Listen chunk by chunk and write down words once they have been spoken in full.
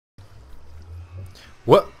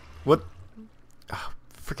What? What? Oh,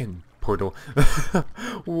 freaking portal.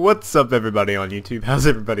 What's up, everybody on YouTube? How's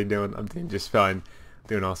everybody doing? I'm doing just fine.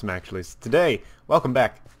 Doing awesome, actually. So today, welcome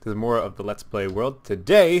back to more of the Let's Play world.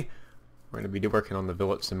 Today, we're going to be working on the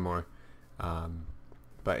village some more.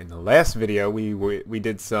 But in the last video, we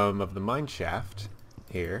did some of the mine shaft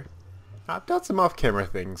here. I've done some off-camera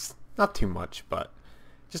things. Not too much, but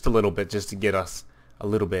just a little bit, just to get us a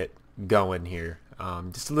little bit going here.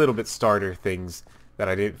 Just a little bit starter things that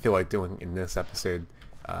I didn't feel like doing in this episode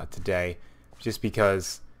today, just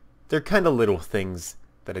because they're kind of little things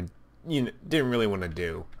that I didn't really want to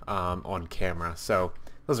do on camera, so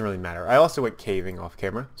it doesn't really matter. I also went caving off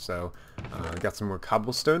camera, so I got some more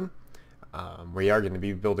cobblestone. We are going to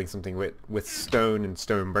be building something with stone and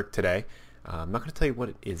stone brick today. I'm not going to tell you what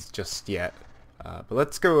it is just yet, but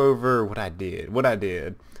let's go over what I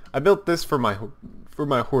did. I built this for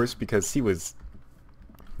my horse because he was,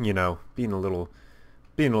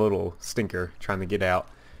 being a little stinker trying to get out,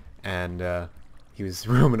 and he was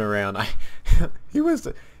roaming around. He was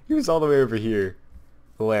all the way over here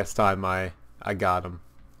the last time I got him.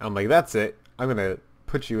 I'm like, that's it. I'm gonna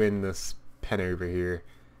put you in this pen over here,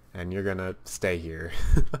 and you're gonna stay here.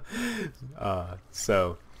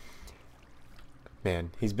 So,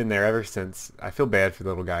 man, he's been there ever since. I feel bad for the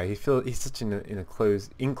little guy. He's such in a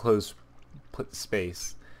enclosed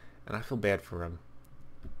space, and I feel bad for him.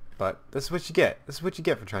 But this is what you get. This is what you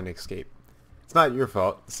get for trying to escape. It's not your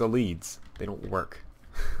fault. It's the leads. They don't work.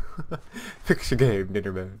 Fix your game,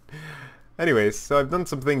 Dinnerman. Anyways, so I've done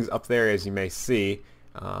some things up there, as you may see.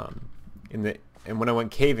 And when I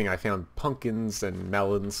went caving, I found pumpkins and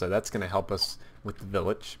melons, so that's going to help us with the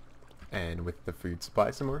village and with the food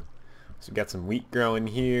supply some more. So we got some wheat growing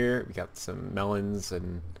here. We got some melons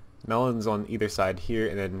on either side here,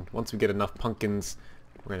 and then once we get enough pumpkins,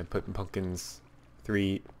 we're going to put pumpkins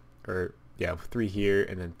three here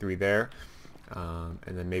and then 3 there, and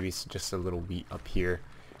then maybe just a little wheat up here.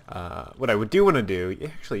 What I do want to do,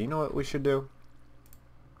 actually, you know what we should do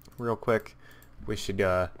real quick? We should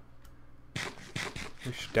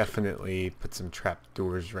definitely put some trap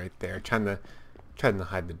doors right there, trying to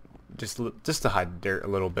hide the just to hide the dirt a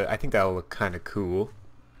little bit. I think that'll look kind of cool.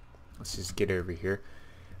 Let's just get over here.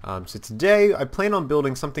 So today I plan on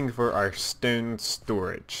building something for our stone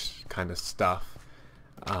storage kind of stuff.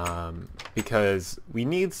 Because we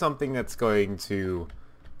need something that's going to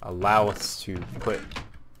allow us to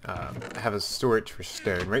have a storage for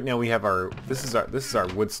stone. Right now we have this is our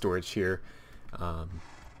wood storage here,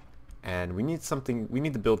 and we need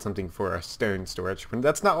to build something for our stone storage.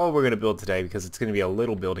 That's not all we're going to build today, because it's going to be a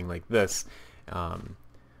little building like this. But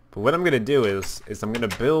what I'm going to do is I'm going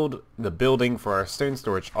to build the building for our stone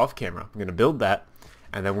storage off camera. I'm going to build that,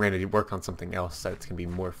 and then we're going to work on something else that's going to be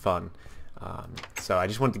more fun. So I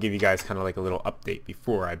just wanted to give you guys kind of like a little update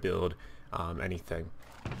before I build anything.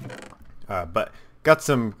 But got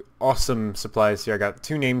some awesome supplies here. I got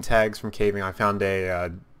 2 name tags from caving. I found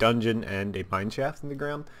a dungeon and a mine shaft in the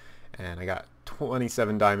ground, and I got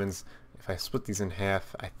 27 diamonds. If I split these in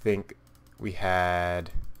half, I think we had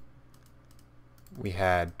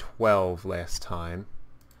 12 last time.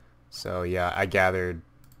 So yeah,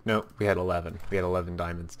 we had 11. We had 11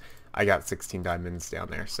 diamonds. I got 16 diamonds down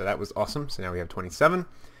there, so that was awesome. So now we have 27.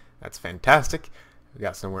 That's fantastic. We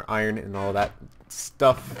got some more iron and all that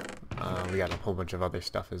stuff. We got a whole bunch of other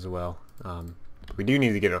stuff as well. We do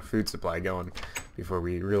need to get our food supply going before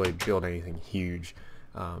we really build anything huge.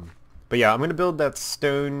 But yeah, I'm going to build that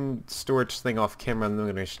stone storage thing off camera, and then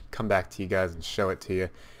I'm going to come back to you guys and show it to you.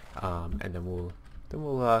 And then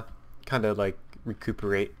we'll kind of like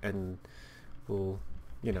recuperate, and we'll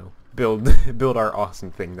build our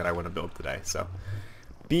awesome thing that I want to build today. So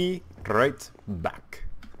be right back.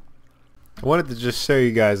 I wanted to just show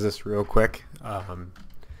you guys this real quick.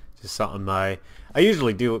 Just something I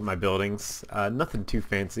usually do with my buildings. Nothing too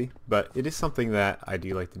fancy, but it is something that I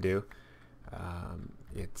do like to do.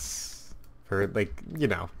 It's for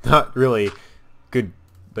not really good,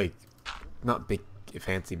 not big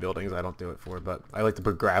fancy buildings. I don't do it for, but I like to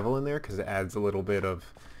put gravel in there because it adds a little bit of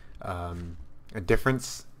a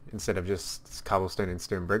difference instead of just cobblestone and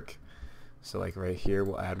stone brick. So like right here,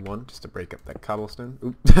 we'll add one just to break up that cobblestone.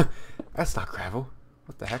 Oop, that's not gravel.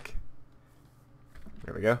 What the heck?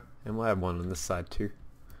 There we go. And we'll add one on this side too.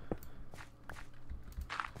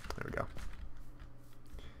 There we go.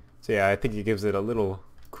 So yeah, I think it gives it a little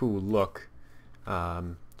cool look.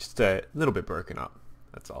 Just a little bit broken up.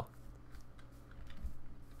 That's all.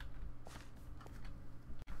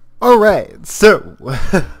 Alright, so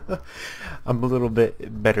I'm a little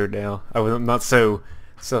bit better now. I'm not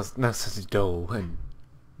not such a dull and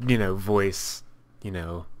voice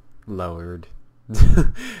lowered.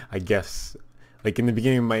 I guess, like in the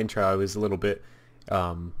beginning of my intro, I was a little bit,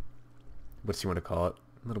 what do you want to call it?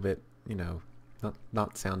 A little bit, you know,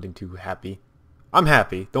 not sounding too happy. I'm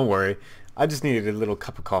happy, don't worry. I just needed a little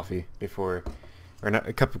cup of coffee before, or not,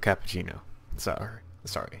 a cup of cappuccino. Sorry,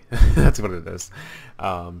 that's what it is.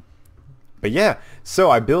 But yeah, so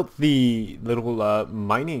I built the little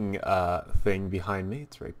mining thing behind me.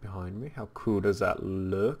 It's right behind me. How cool does that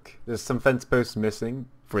look? There's some fence posts missing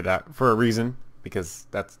for a reason, because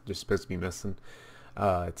that's just supposed to be missing.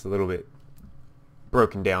 It's a little bit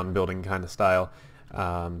broken down building kind of style.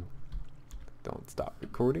 Don't stop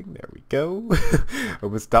recording. There we go. I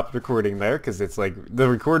almost stopped recording there because it's like the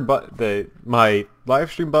record button, my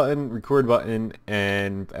live stream button, record button,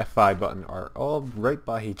 and F5 button are all right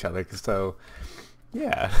by each other. So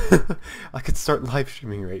yeah, I could start live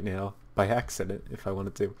streaming right now by accident if I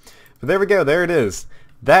wanted to. But there we go. There it is.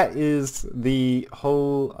 That is the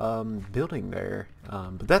whole building there.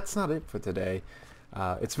 But that's not it for today.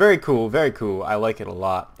 It's very cool. Very cool. I like it a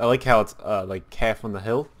lot. I like how it's like half on the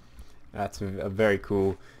hill. That's a very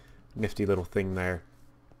cool, nifty little thing there.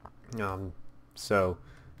 So,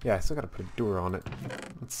 yeah, I still gotta put a door on it.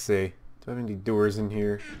 Let's see. Do I have any doors in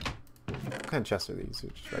here? What kind of chests are these?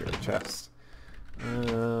 Just regular chests.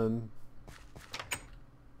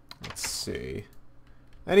 Let's see.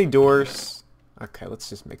 Any doors? Okay, let's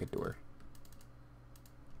just make a door.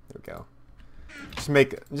 There we go. Just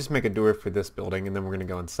make a door for this building, and then we're gonna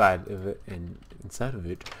go inside of it and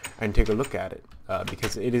take a look at it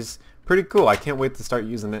because it is pretty cool. I can't wait to start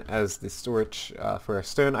using it as the storage for our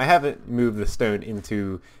stone. I haven't moved the stone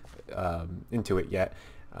into it yet,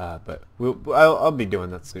 but I'll be doing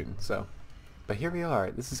that soon. So, but here we are.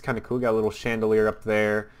 This is kind of cool. Got a little chandelier up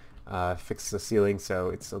there. Fixed the ceiling so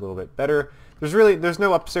it's a little bit better. There's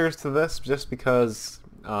no upstairs to this just because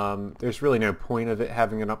there's really no point of it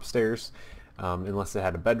having an upstairs. Unless it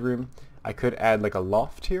had a bedroom. I could add like a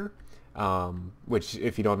loft here, which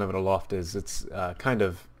if you don't know what a loft is, it's kind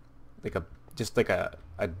of like a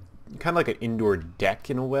kind of like an indoor deck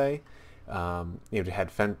in a way. It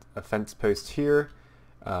had a fence post here,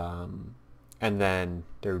 and then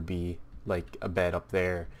there would be like a bed up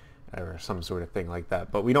there or some sort of thing like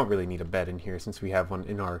that. But we don't really need a bed in here since we have one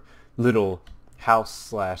in our little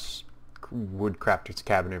house / woodcrafter's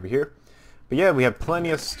cabin over here. But yeah, we have plenty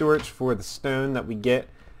of storage for the stone that we get.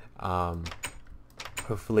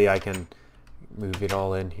 Hopefully I can move it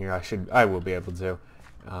all in here. I will be able to.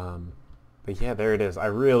 But yeah, there it is. I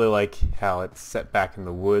really like how it's set back in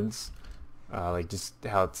the woods. Like just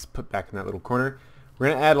how it's put back in that little corner. We're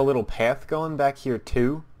going to add a little path going back here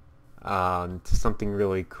too. To something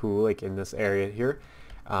really cool like in this area here.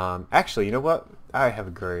 Actually, you know what? I have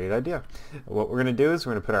a great idea. What we're going to do is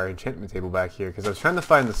we're going to put our enchantment table back here because I was trying to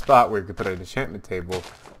find the spot where you could put an enchantment table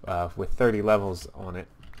with 30 levels on it.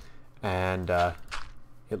 And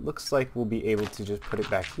it looks like we'll be able to just put it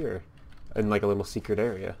back here in like a little secret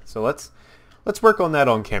area. So let's work on that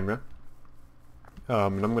on camera.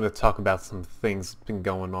 And I'm going to talk about some things that's been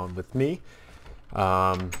going on with me.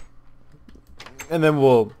 And then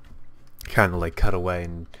we'll kind of like cut away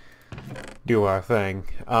and do our thing.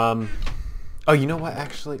 Oh, you know what?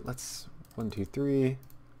 Actually, let's 1, 2, 3.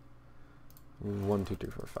 1, 2,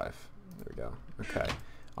 3, 4, 5. There we go. Okay.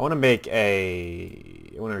 I want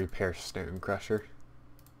to repair Stone Crusher.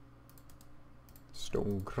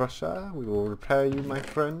 Stone Crusher, we will repair you, my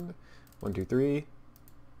friend. 1, 2, 3. There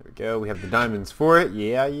we go. We have the diamonds for it.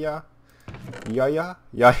 Yeah, yeah. Yeah, yeah.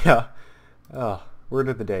 Yeah, yeah. Oh, word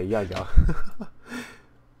of the day. Yeah, yeah.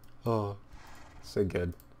 Oh, so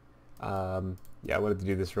good. Yeah, I wanted to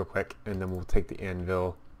do this real quick, and then we'll take the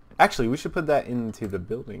anvil. Actually, we should put that into the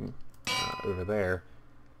building over there.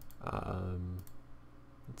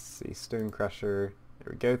 Let's see, Stone Crusher.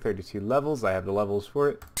 There we go, 32 levels. I have the levels for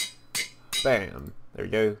it. Bam. There we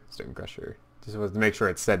go, Stone Crusher. Just wanted to make sure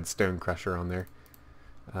it said Stone Crusher on there.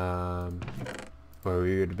 Or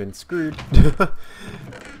we would have been screwed.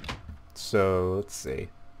 So, let's see.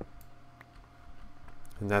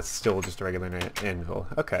 And that's still just a regular anvil.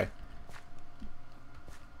 Okay.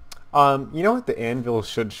 You know what the anvil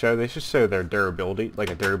should show? They should show their durability, like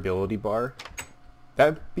a durability bar.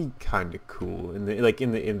 That'd be kind of cool in the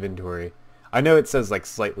in the inventory. I know it says like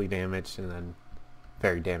slightly damaged and then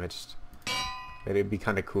very damaged, but it'd be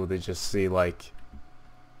kind of cool to just see like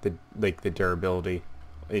the durability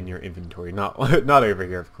in your inventory. Not over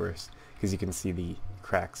here, of course, because you can see the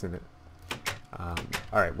cracks in it. All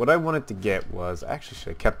right, what I wanted to get was I actually should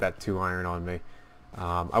have kept that 2 iron on me.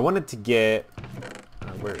 I wanted to get.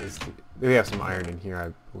 Where is the... We have some iron in here,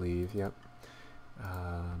 I believe. Yep.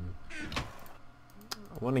 I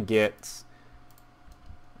want to get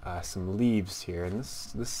some leaves here, and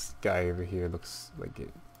this guy over here looks like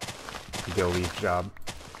it could get a leaf job.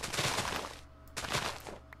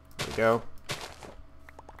 There we go.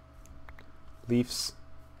 Leaves.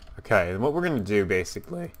 Okay, and what we're gonna do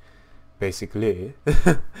basically, is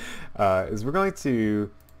we're going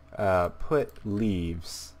to put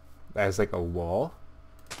leaves as like a wall.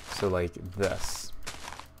 So like this.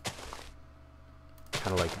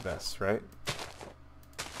 Kind of like this, right?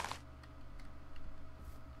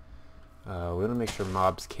 We want to make sure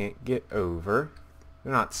mobs can't get over.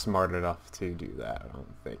 They're not smart enough to do that, I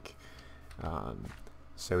don't think.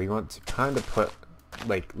 So we want to kind of put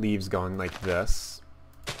like leaves going like this.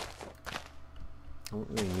 I don't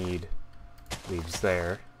really need leaves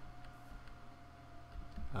there.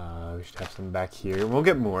 We should have some back here. We'll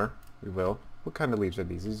get more. We will. What kind of leaves are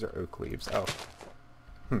these? These are oak leaves. Oh.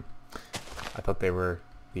 I thought they were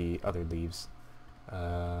the other leaves.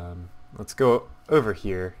 Let's go over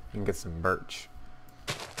here and get some birch.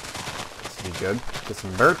 This will be good. Get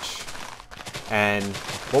some birch. And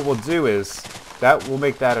what we'll do is, that we'll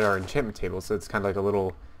make that at our enchantment table, so it's kind of like a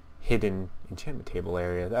little hidden enchantment table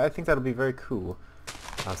area. I think that'll be very cool.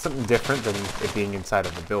 Something different than it being inside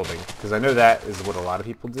of a building, because I know that is what a lot of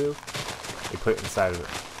people do. They put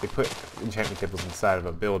enchantment tables inside of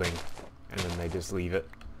a building, and then they just leave it.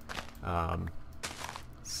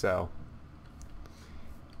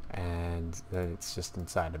 And then it's just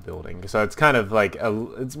inside a building. So it's kind of like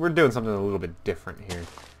we're doing something a little bit different here,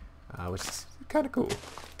 which is kind of cool.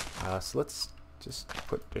 So let's just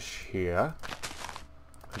put this here.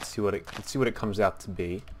 Let's see what it comes out to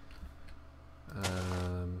be.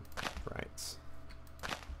 Right.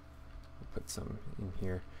 We'll put some in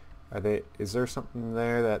here. Is there something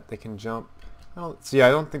there that they can jump? I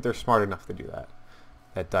don't think they're smart enough to do that.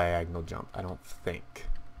 That diagonal jump. I don't think.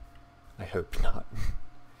 I hope not.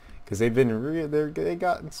 Because they've been they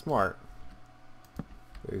gotten smart.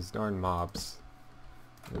 Those darn mobs.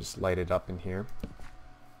 We'll just light it up in here.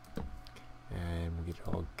 And we'll get it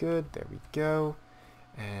all good. There we go.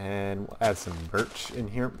 And we'll add some birch in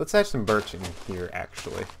here. Let's add some birch in here,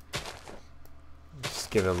 actually.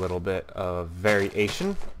 Just give it a little bit of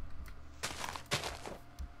variation.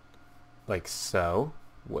 Like so.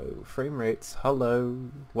 Whoa, frame rates.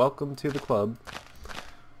 Hello. Welcome to the club.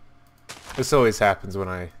 This always happens when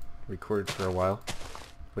I record for a while,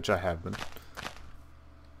 which I have been.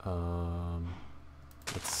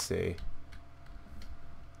 Let's see.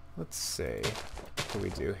 What do we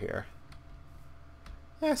do here?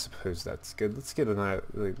 I suppose that's good. Let's get a nice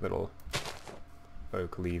little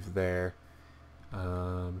oak leaf there.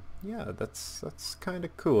 Yeah, that's kind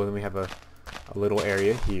of cool. And then we have a little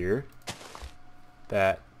area here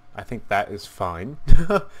that I think that is fine.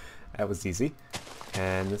 That was easy.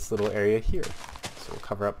 And this little area here. So we'll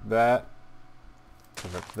cover up that,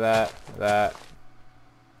 that,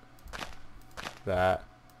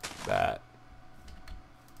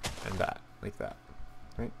 and that, like that,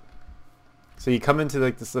 right? So you come into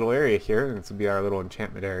like this little area here, and this will be our little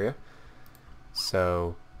enchantment area.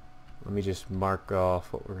 So let me just mark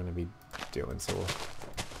off what we're going to be doing. So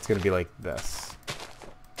it's going to be like this.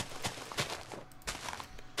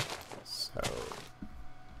 So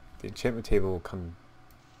the enchantment table will come.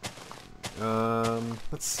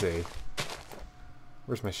 Let's see.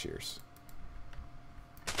 Where's my shears?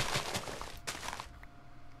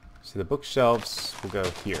 So the bookshelves will go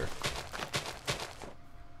here.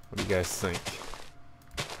 What do you guys think?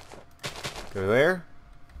 Go there?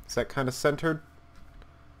 Is that kind of centered?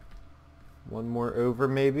 One more over,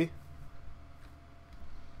 maybe?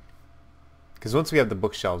 Because once we have the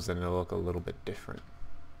bookshelves, then it'll look a little bit different.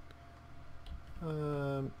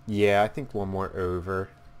 Yeah, I think one more over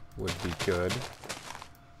would be good.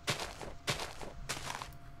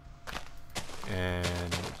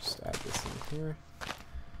 And we'll just add this in here.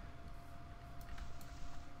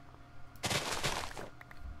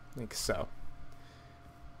 Like so.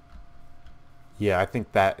 Yeah, I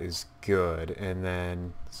think that is good. And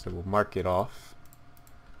then, so we'll mark it off.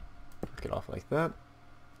 Mark it off like that.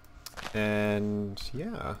 And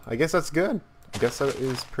yeah, I guess that's good. I guess that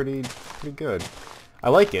is pretty good. I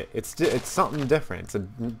like it. It's something different. It's a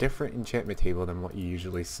different enchantment table than what you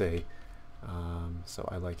usually see. So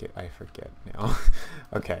I like it. I forget now.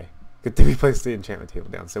 Okay, good thing we placed the enchantment table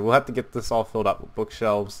down. So we'll have to get this all filled up with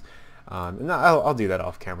bookshelves. And I'll do that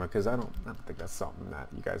off camera because I don't think that's something that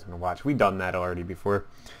you guys want to watch. We've done that already before.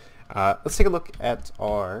 Let's take a look at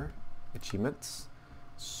our achievements.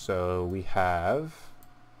 So we have.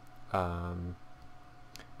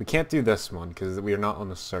 We can't do this one because we are not on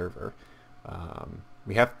the server.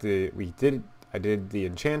 We have to. I did the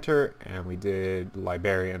enchanter and we did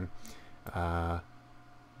librarian.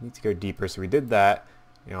 need to go deeper. So we did that.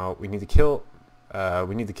 You know, we need to kill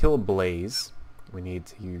a blaze. We need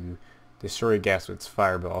to destroy a gas with its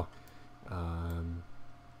fireball. And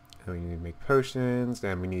we need to make potions,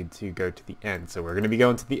 and we need to go to the end. So we're going to be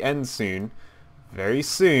going to the end soon. Very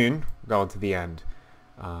soon, going to the end.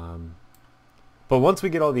 But once we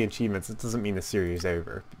get all the achievements, it doesn't mean the series is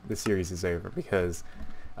over. The series is over because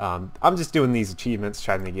I'm just doing these achievements,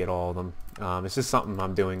 trying to get all of them. It's just something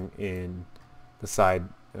I'm doing in the side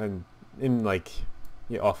and in like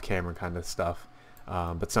off-camera kind of stuff.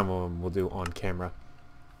 But some of them we'll do on camera.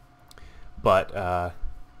 But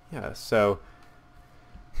yeah, so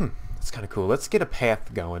it's kind of cool. Let's get a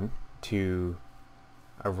path going to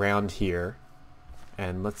around here,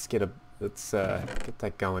 and let's get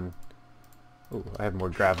that going. Oh, I have more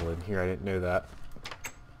gravel in here. I didn't know that.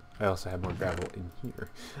 I also have more gravel in here.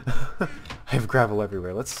 I have gravel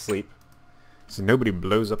everywhere. Let's sleep so nobody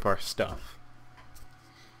blows up our stuff.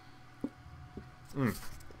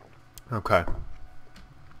 Okay.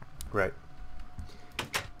 Right.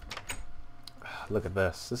 Look at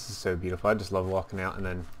this. This is so beautiful. I just love walking out and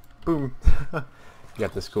then boom. You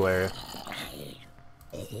got this cool area.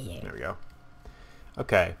 There we go.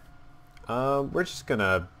 Okay. We're just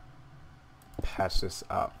gonna patch this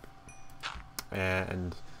up.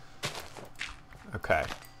 And okay.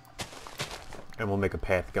 And we'll make a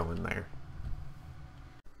path going there.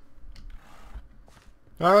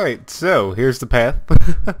 Alright, so here's the path.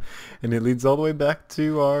 And it leads all the way back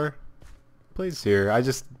to our place here. I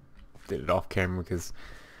just did it off camera because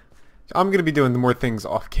I'm gonna be doing more things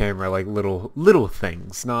off camera, like little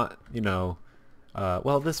things, not, you know,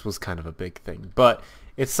 well, this was kind of a big thing, but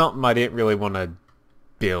it's something I didn't really want to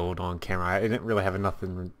build on camera. I didn't really have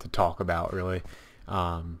nothing to talk about really,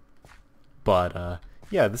 but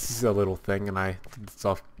yeah, this is a little thing, and I did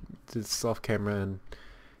this off camera, and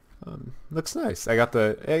looks nice. I got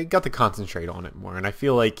to concentrate on it more, and I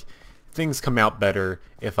feel like things come out better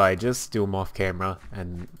if I just do them off camera,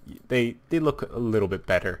 and they look a little bit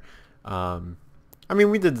better. I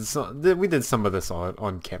mean, we did some of this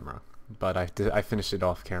on camera, but I finished it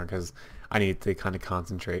off camera because I needed to kind of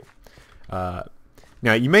concentrate.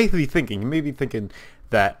 Now you may be thinking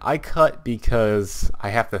that I cut because I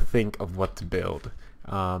have to think of what to build.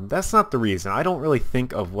 That's not the reason. I don't really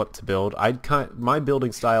think of what to build. My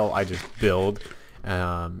building style, I just build.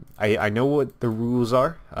 I know what the rules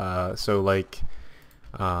are, so like,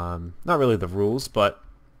 not really the rules, but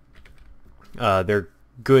they're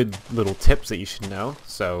good little tips that you should know.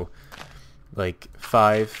 So like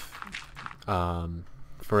 5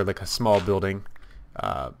 for like a small building,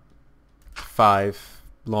 5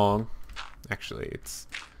 long, actually it's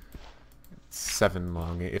 7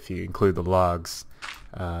 long if you include the logs.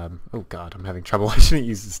 Oh god, I'm having trouble. I shouldn't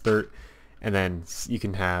use this dirt. And then you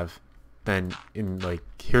can have, then in like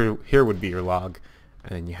here would be your log,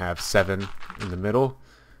 and then you have 7 in the middle,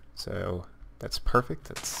 so that's perfect.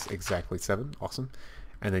 That's exactly 7. Awesome.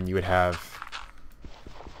 And then you would have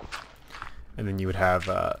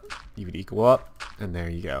you would equal up, and there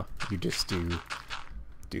you go. You just do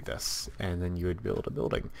this, and then you would build a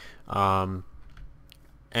building. And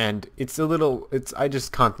I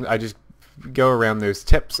just go around those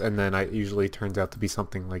tips, and then it usually turns out to be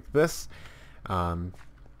something like this. And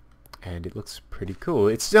it looks pretty cool.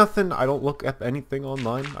 It's nothing, I don't look up anything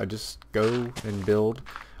online. I just go and build.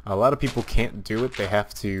 A lot of people can't do it. They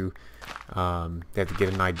have to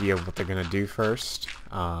get an idea of what they're gonna do first.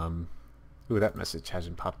 Ooh, that message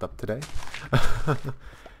hasn't popped up today.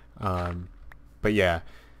 But yeah,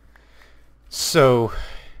 so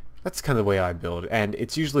that's kind of the way I build, and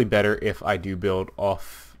it's usually better if I do build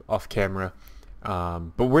off camera.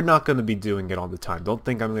 But we're not going to be doing it all the time. Don't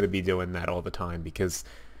think I'm going to be doing that all the time, because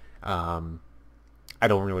I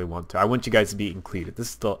don't really want to. I want you guys to be included.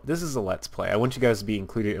 This is a Let's Play. I want you guys to be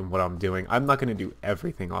included in what I'm doing. I'm not going to do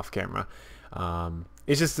everything off camera.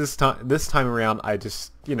 It's just this time around, I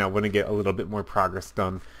just, you know, want to get a little bit more progress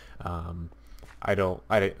done. I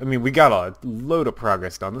mean, we got a load of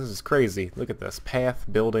progress done. This is crazy. Look at this. Path,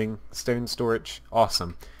 building, stone storage.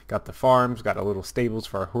 Awesome. Got the farms, got a little stables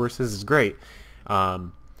for our horses. It's great.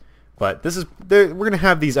 But we're going to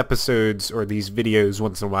have these episodes or these videos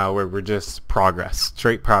once in a while where we're just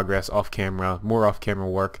straight progress off camera, more off camera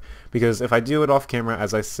work. Because if I do it off camera,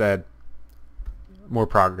 as I said, more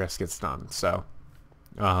progress gets done. So,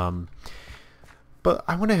 but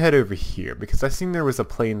I want to head over here because I seen there was a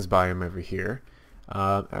plains biome over here.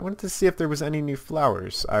 I wanted to see if there was any new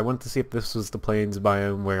flowers. I wanted to see if this was the plains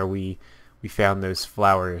biome where we found those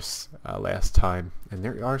flowers last time. And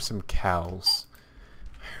there are some cows.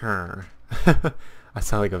 I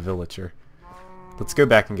sound like a villager. let's go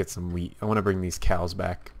back and get some wheat. I want to bring these cows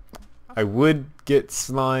back. I would get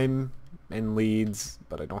slime and leads,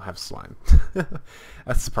 but I don't have slime.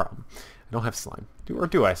 That's the problem. I don't have slime.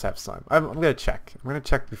 Do I have slime? I'm going to check. I'm going to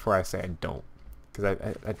check before I say I don't. Because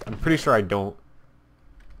I'm pretty sure I don't.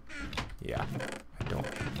 Yeah, I don't.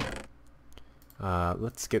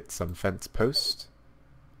 Let's get some fence post.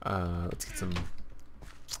 Let's get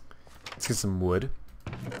some wood.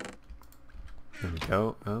 There we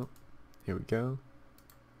go. Oh, here we go.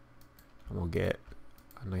 And we'll get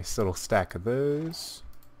a nice little stack of those.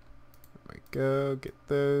 There we go. Get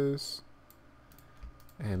those.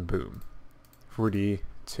 And boom.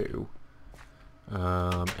 42.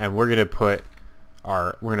 And we're gonna put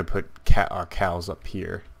our cows up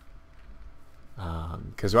here.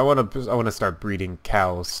 Because I want to start breeding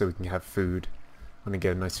cows so we can have food. I want to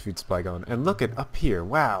get a nice food supply going. And look at up here.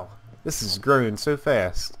 Wow, this is growing so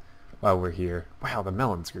fast. While we're here, wow, the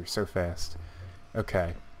melons grew so fast.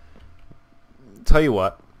 Okay. Tell you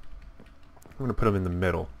what, I'm gonna put them in the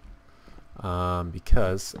middle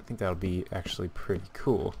because I think that'll be actually pretty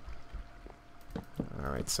cool. All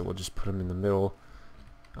right, so we'll just put them in the middle.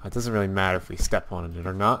 It doesn't really matter if we step on it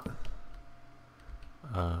or not.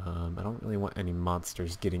 I don't really want any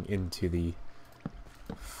monsters getting into the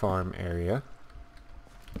farm area.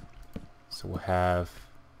 So we'll have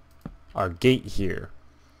our gate here.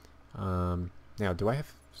 Now, do I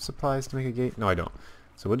have supplies to make a gate? No, I don't.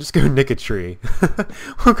 So we'll just go nick a tree.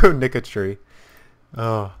 We'll go nick a tree.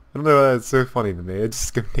 Oh, I don't know why that's so funny to me. I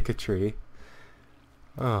just go nick a tree.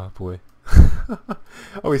 Oh, boy.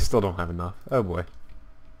 Oh, we still don't have enough. Oh, boy.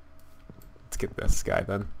 Let's get this guy,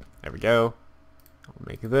 then. There we go. I'll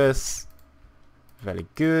make this. Very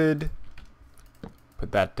good.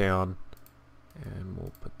 Put that down. And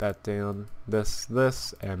we'll put that down. This,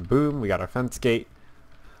 and boom, we got our fence gate.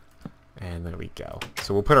 And there we go.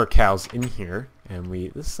 So we'll put our cows in here, and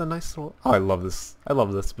this is a nice little, oh, I love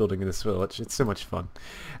this building in this village. It's so much fun.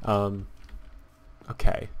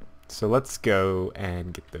 Okay, so let's go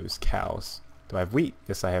and get those cows. Do I have wheat?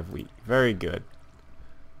 Yes, I have wheat. Very good.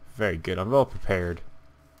 Very good. I'm well prepared.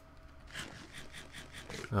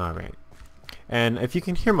 Alright. And if you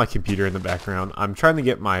can hear my computer in the background, I'm trying to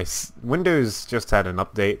get my Windows just had an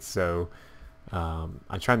update, so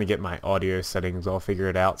I'm trying to get my audio settings all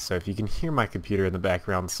figured out. So if you can hear my computer in the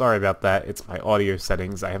background, sorry about that. It's my audio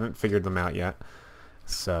settings. I haven't figured them out yet.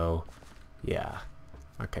 So yeah.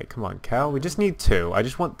 Okay, come on, cow. We just need 2. I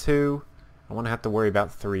just want 2. I want to have to worry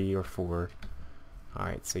about 3 or 4.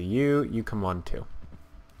 Alright, so you come on too.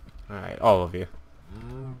 Alright, all of you.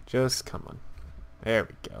 Just come on. There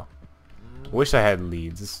we go. Wish I had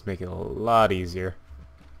leads. This would make it a lot easier.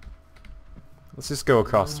 Let's just go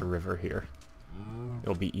across the river here.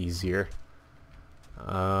 It'll be easier.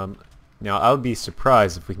 Now I would be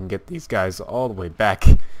surprised if we can get these guys all the way back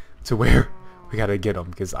to where we gotta get them,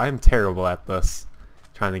 because I'm terrible at this,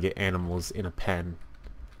 trying to get animals in a pen.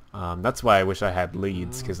 That's why I wish I had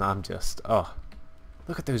leads, because I'm just, oh,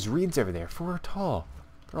 look at those reeds over there, 4 tall.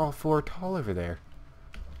 They're all 4 tall over there.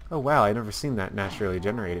 Oh wow, I've never seen that naturally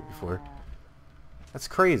generated before. That's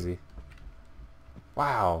crazy.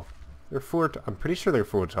 Wow. They're 4 I'm pretty sure they're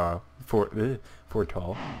 4 tall. 4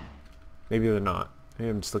 tall. Maybe they're not. Maybe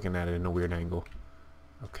I'm just looking at it in a weird angle.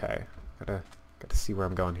 Okay. Gotta see where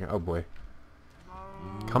I'm going here. Oh boy.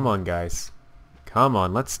 Come on, guys. Come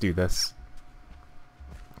on, let's do this.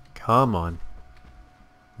 Come on.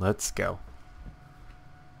 Let's go.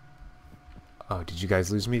 Oh, did you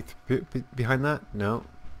guys lose me behind that? No,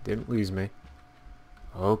 didn't lose me.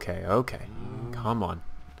 Okay, okay. Come on.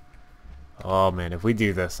 Oh man, if we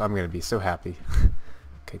do this, I'm gonna be so happy.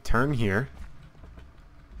 Okay, turn here.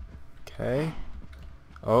 Okay.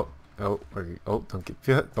 Oh,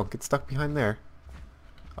 don't get stuck behind there.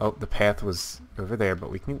 Oh, the path was over there, but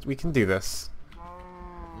we can do this.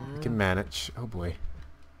 We can manage. Oh boy.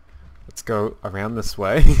 Let's go around this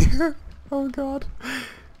way. Oh god.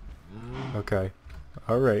 Okay.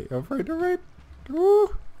 Alright.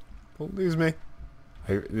 Ooh. Don't lose me.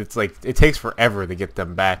 It's like, it takes forever to get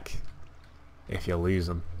them back if you lose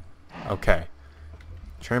them. Okay.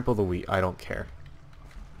 Trample the wheat. I don't care.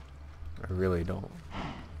 I really don't.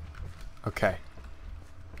 Okay.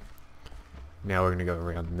 Now we're gonna go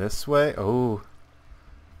around this way. Oh.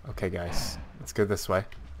 Okay, guys. Let's go this way.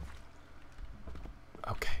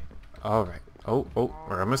 Okay. Alright. Oh,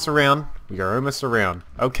 we're almost around. We are almost around.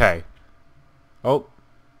 Okay. Oh.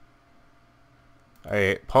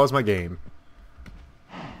 I pause my game.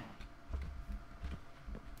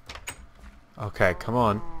 Okay, come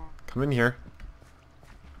on. Come in here.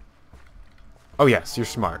 Oh yes, you're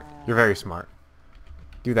smart. You're very smart.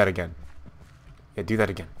 Do that again. Yeah, do that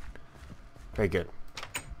again. Very good.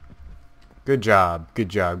 Good job. Good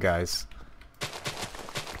job, guys.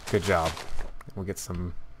 Good job. We'll get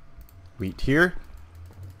some wheat here.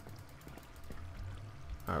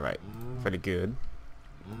 Alright. Very good.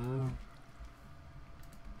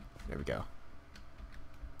 There we go.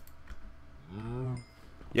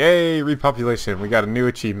 Yay! Repopulation. We got a new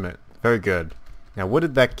achievement. Very good. Now, what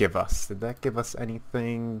did that give us? Did that give us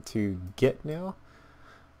anything to get now?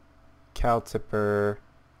 Cow tipper.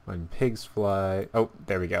 When pigs fly. Oh,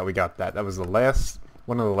 there we go. We got that. That was the last,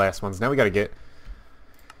 one of the last ones. Now we gotta get...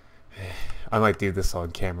 I might do this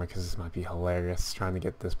on camera because this might be hilarious. Trying to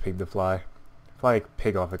get this pig to fly. Fly a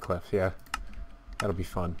pig off a cliff, yeah. That'll be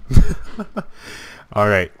fun.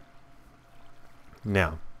 Alright.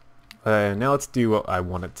 Now let's do what I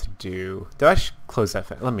wanted to do. Did I close that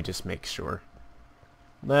fence? Let me just make sure.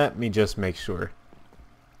 Let me just make sure.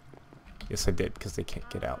 Yes, I did, because they can't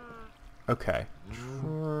get out. Okay.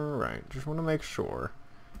 Alright, just want to make sure.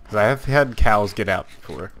 Because I have had cows get out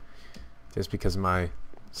before. Just because of my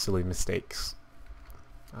silly mistakes.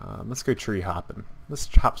 Let's go tree hopping. Let's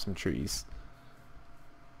chop some trees.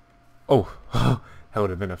 Oh, that would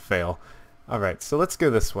have been a fail. Alright, so let's go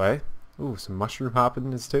this way. Ooh, some mushroom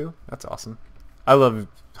hopping is too. That's awesome. I love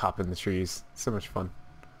hopping the trees. It's so much fun.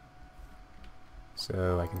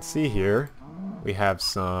 So I can see here we have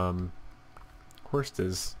some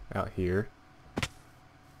horses out here.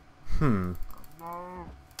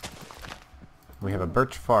 We have a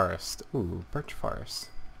birch forest. Ooh, birch forest.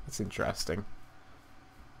 That's interesting.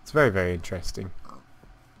 It's very, very interesting. I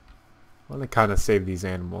want to kind of save these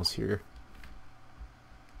animals here.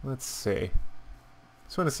 Let's see.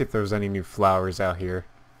 Just want to see if there's any new flowers out here.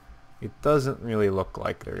 It doesn't really look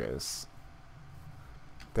like there is.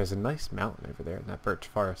 There's a nice mountain over there in that birch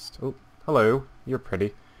forest. Oh, hello. You're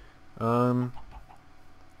pretty. Oh,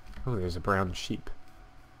 there's a brown sheep.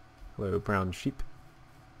 Hello, brown sheep.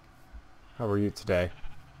 How are you today?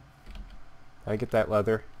 Did I get that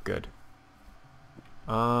leather? Good.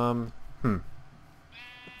 Any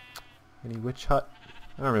witch hut?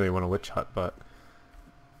 I don't really want a witch hut, but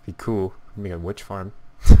it'd be cool. Make a witch farm.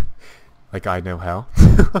 Like I know how.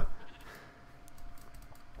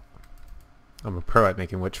 I'm a pro at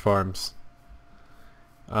making witch farms.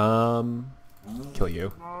 Kill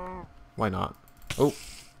you. Why not? Oh,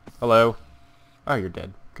 hello. Oh, you're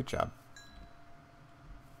dead. Good job.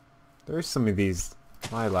 There's some of these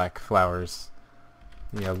lilac flowers.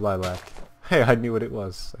 Yeah, lilac. Hey, I knew what it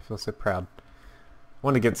was. I feel so proud. I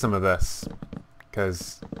want to get some of this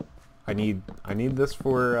because I need this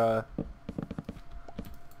for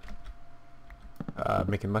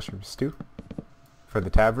making mushroom stew for the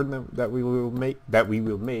tavern that we will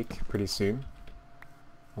make pretty soon.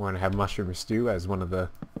 We're gonna have mushroom stew as one of the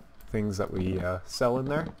things that we sell in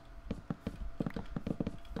there.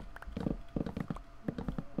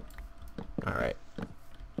 All right.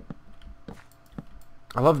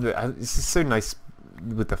 I love the. It's just so nice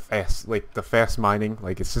with the fast mining.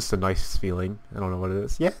 Like it's just a nice feeling. I don't know what it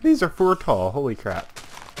is. Yeah, these are 4 tall. Holy crap.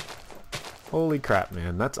 Holy crap,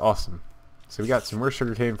 man. That's awesome. So we got some more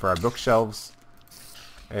sugarcane for our bookshelves.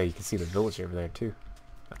 Hey, you can see the village over there too.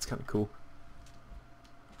 That's kind of cool.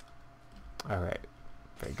 Alright.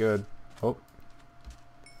 Very good. Oh.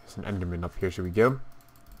 There's an Enderman up here. Should we get him?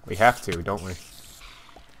 We have to, don't we?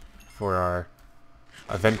 For our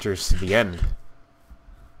adventures to the end.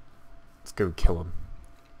 Let's go kill him.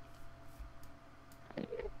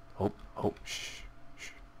 Oh, oh, shh, shh.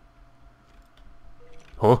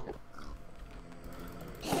 Oh.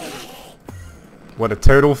 What a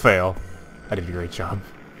total fail. I did a great job.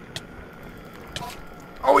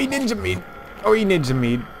 Oh, he ninja me. Oh, he ninja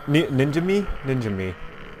me. Ninja me? Ninja me.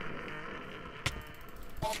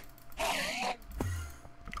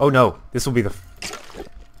 Oh no, this will be the...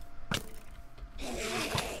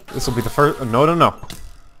 This will be the first... No, no, no.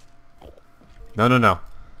 No, no, no.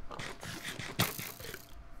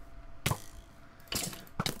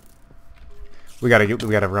 We gotta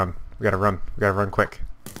run. We gotta run quick.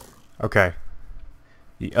 Okay.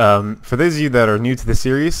 For those of you that are new to the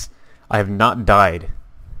series, I have not died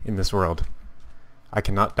in this world. I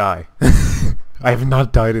cannot die. I have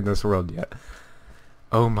not died in this world yet.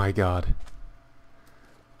 Oh my god.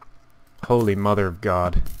 Holy mother of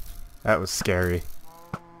God. That was scary.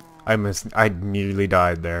 I nearly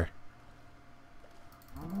died there.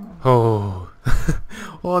 Oh.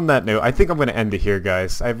 Well, on that note, I think I'm going to end it here,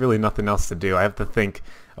 guys. I have really nothing else to do. I have to think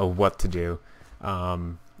of what to do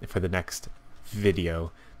for the next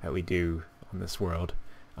video that we do on this world.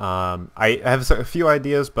 I have a few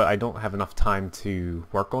ideas, but I don't have enough time to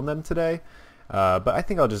work on them today. But I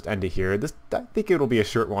think I'll just end it here. I think it'll be a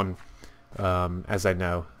short one, as I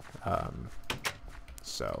know.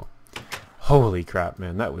 So, holy crap,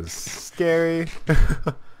 man, that was scary.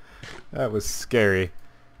 That was scary.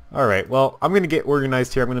 Alright, well, I'm going to get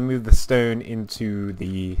organized here. I'm going to move the stone into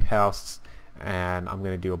the house, and I'm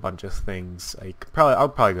going to do a bunch of things. I'll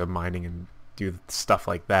probably go mining and do stuff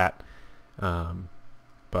like that.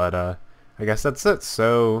 But I guess that's it.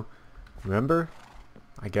 So, remember,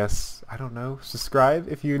 I don't know, subscribe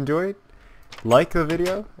if you enjoyed. Like the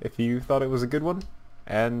video if you thought it was a good one.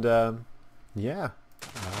 And, yeah.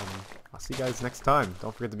 I'll see you guys next time.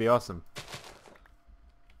 Don't forget to be awesome.